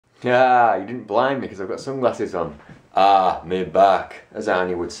Ah, you didn't blind me because I've got sunglasses on. Ah, me back, as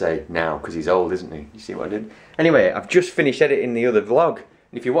Arnie would say now, because he's old, isn't he? You see what I did? Anyway, I've just finished editing the other vlog.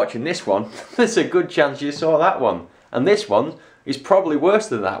 And if you're watching this one, there's a good chance you saw that one. And this one is probably worse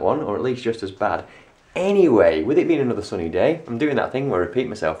than that one, or at least just as bad. Anyway, with it being another sunny day, I'm doing that thing where I repeat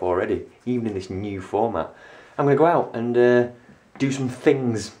myself already, even in this new format. I'm going to go out and do some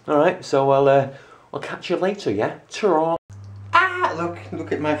things. Alright, so I'll catch you later, yeah? Ta-ra! Ah,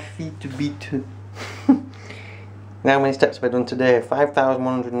 look at my feet to beat. How many steps have I done today?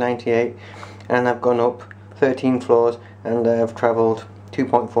 5,198, and I've gone up 13 floors, and I've travelled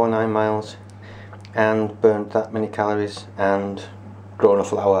 2.49 miles and burned that many calories and grown a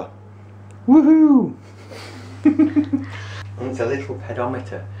flower. Woohoo! It's a little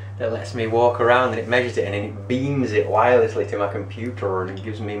pedometer that lets me walk around, and it measures it and then it beams it wirelessly to my computer, and it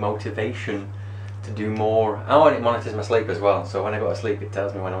gives me motivation to do more. Oh, and it monitors my sleep as well, so when I go to sleep it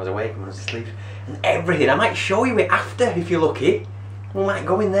tells me when I was awake and when I was asleep and everything. I might show you it after if you're lucky. We might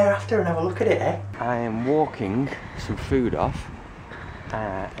go in there after and have a look at it, eh? I am walking some food off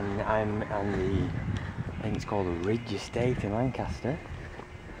and I'm on the, I think it's called the Ridge Estate in Lancaster.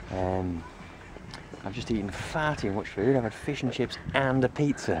 I've just eaten far too much food. I've had fish and chips and a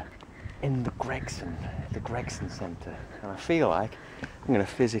pizza in the Gregson Centre, and I feel like I'm going to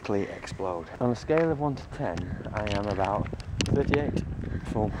physically explode. On a scale of 1 to 10, I am about 38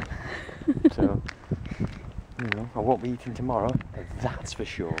 full. So, you know, I won't be eating tomorrow, that's for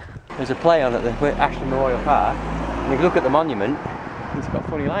sure. There's a play on at the Ashton Memorial Park, and if you look at the monument, it's got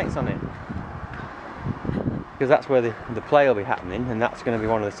funny lights on it. Because that's where the play will be happening, and that's going to be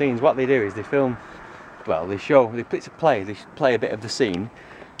one of the scenes. What they do is they film, well, it's a play, they play a bit of the scene,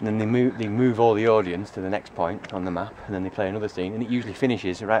 and then they move all the audience to the next point on the map, and then they play another scene, and it usually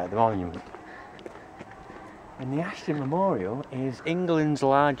finishes right at the monument. And the Ashton Memorial is England's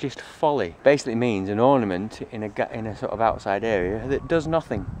largest folly. Basically means an ornament in a sort of outside area that does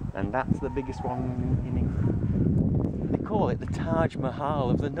nothing, and that's the biggest one in England. They call it the Taj Mahal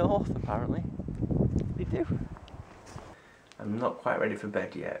of the North, apparently. They do. I'm not quite ready for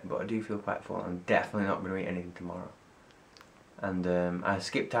bed yet, but I do feel quite full. I'm definitely not going to eat anything tomorrow. And I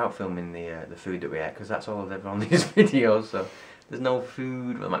skipped out filming the food that we ate because that's all I've ever on these videos. So there's no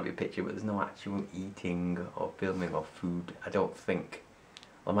food. Well, there might be a picture, but there's no actual eating or filming of food. I don't think.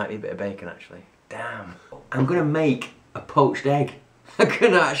 Well, there might be a bit of bacon actually. Damn. I'm gonna make a poached egg. I'm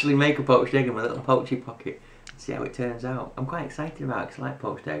gonna actually make a poached egg in my little poachy pocket. See how it turns out. I'm quite excited about it because I like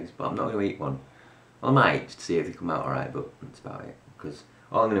poached eggs, but I'm not going to eat one. Well, I might just see if they come out alright, but that's about it. Because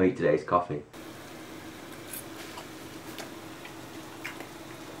all I'm going to eat today is coffee.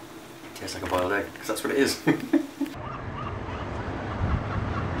 Tastes like a boiled egg, because that's what it is.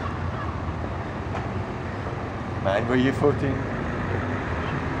 Mind where you're footing.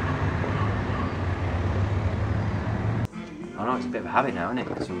 I know it's a bit of a habit now, isn't it?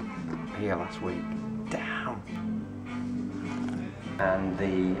 Because we were here last week. Damn. And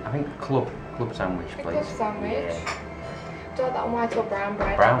I think club sandwich, please. Club sandwich? Yeah. Do you like that on white or brown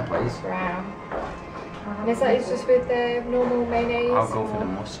bread? Brown, please. Brown. And is that just with the normal mayonnaise? I'll go for the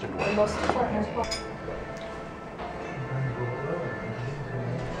mustard one. The mustard one.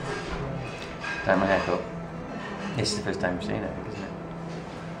 Time my haircut. This is the first time I've seen it, I think, isn't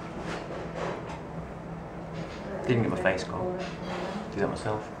it? Didn't get my face cold. Do that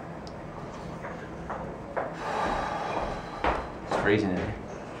myself. It's freezing in here.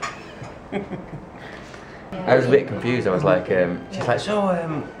 I was a bit confused. I was like, she's like, so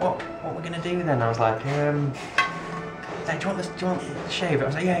what are we gonna do then? I was like, do you want to shave it? I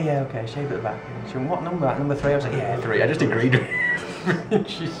was like, yeah, okay, shave it at the back. She went, what number? Number 3? I was like, yeah, 3. I just agreed with her.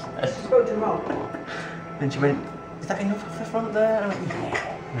 She said. Then she went, is that enough off the front there? I went,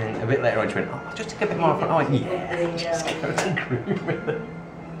 yeah. And then a bit later on she went, oh, just take a bit more off the front. I went, yeah. Just agree with her.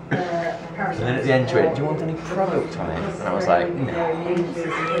 And then at the end she went, do you want any product on it? And I was like,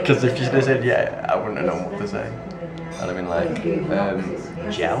 no. Because if she'd have said yeah, I wouldn't have known what to say. I'd have been like,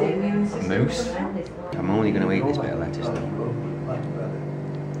 gel? Mousse? I'm only going to eat this bit of lettuce though.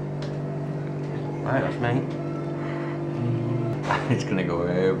 Right, that's me. It's going to go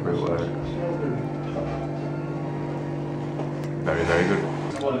everywhere. Very, very good.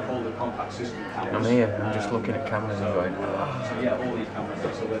 I'm here, I'm just looking at cameras and going, oh. So yeah, all these cameras,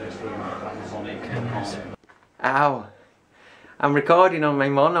 so whether it's Panasonic. Ow! I'm recording on my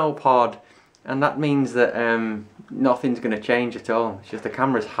monopod, and that means that nothing's going to change at all. It's just the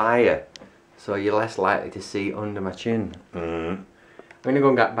camera's higher, so you're less likely to see under my chin. I'm going to go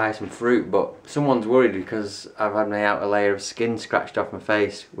and buy some fruit, but someone's worried because I've had my outer layer of skin scratched off my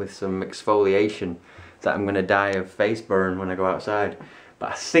face with some exfoliation, that I'm going to die of face burn when I go outside.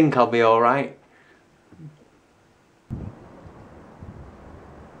 but I think I'll be alright.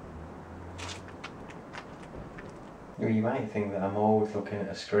 You might think that I'm always looking at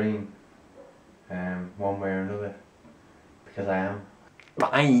a screen, one way or another, because I am.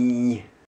 Bye!